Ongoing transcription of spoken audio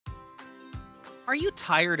Are you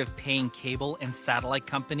tired of paying cable and satellite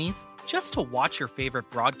companies just to watch your favorite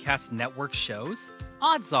broadcast network shows?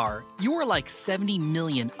 Odds are you are like 70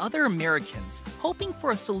 million other Americans hoping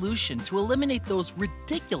for a solution to eliminate those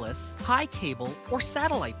ridiculous high cable or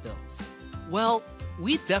satellite bills. Well,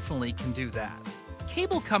 we definitely can do that.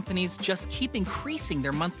 Cable companies just keep increasing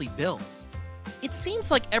their monthly bills. It seems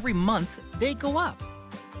like every month they go up.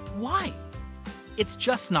 Why? It's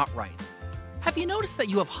just not right. Have you noticed that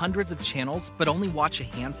you have hundreds of channels but only watch a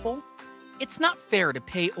handful? It's not fair to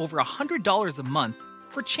pay over $100 a month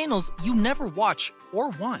for channels you never watch or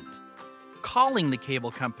want. Calling the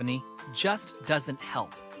cable company just doesn't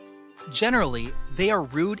help. Generally, they are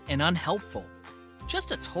rude and unhelpful.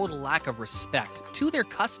 Just a total lack of respect to their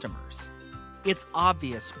customers. It's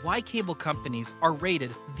obvious why cable companies are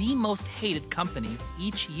rated the most hated companies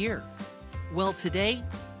each year. Well, today,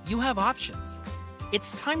 you have options.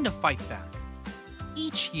 It's time to fight back.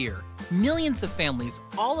 Each year, millions of families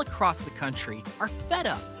all across the country are fed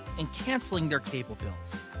up and canceling their cable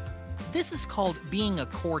bills. This is called being a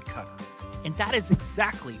cord cutter, and that is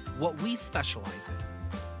exactly what we specialize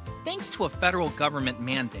in. Thanks to a federal government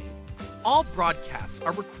mandate, all broadcasts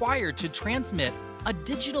are required to transmit a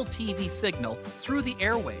digital TV signal through the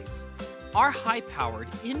airways. Our high-powered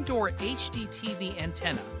indoor HD TV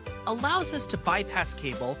antenna allows us to bypass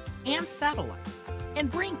cable and satellite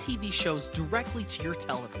and bring TV shows directly to your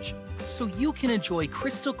television so you can enjoy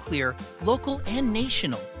crystal clear, local and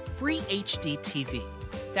national free HD TV.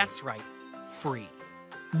 That's right, free.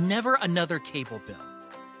 Never another cable bill.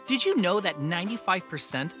 Did you know that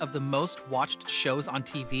 95% of the most watched shows on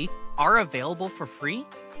TV are available for free?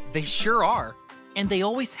 They sure are, and they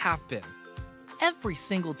always have been. Every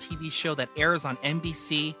single TV show that airs on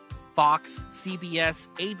NBC, Fox, CBS,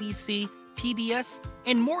 ABC, PBS,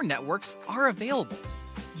 and more networks are available.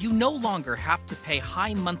 You no longer have to pay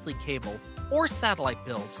high monthly cable or satellite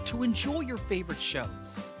bills to enjoy your favorite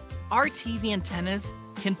shows. Our TV antennas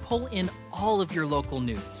can pull in all of your local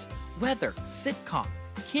news, weather, sitcom,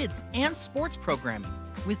 kids, and sports programming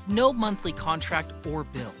with no monthly contract or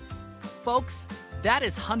bills. Folks, that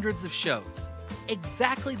is hundreds of shows.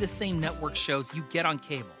 Exactly the same network shows you get on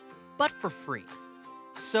cable, but for free.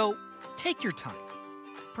 So, take your time.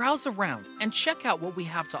 Browse around and check out what we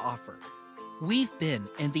have to offer. We've been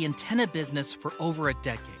in the antenna business for over a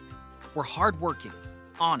decade. We're hardworking,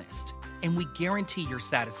 honest, and we guarantee your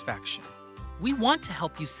satisfaction. We want to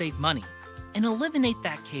help you save money and eliminate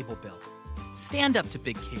that cable bill. Stand up to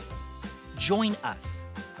big cable. Join us.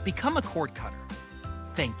 Become a cord cutter.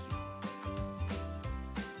 Thank you.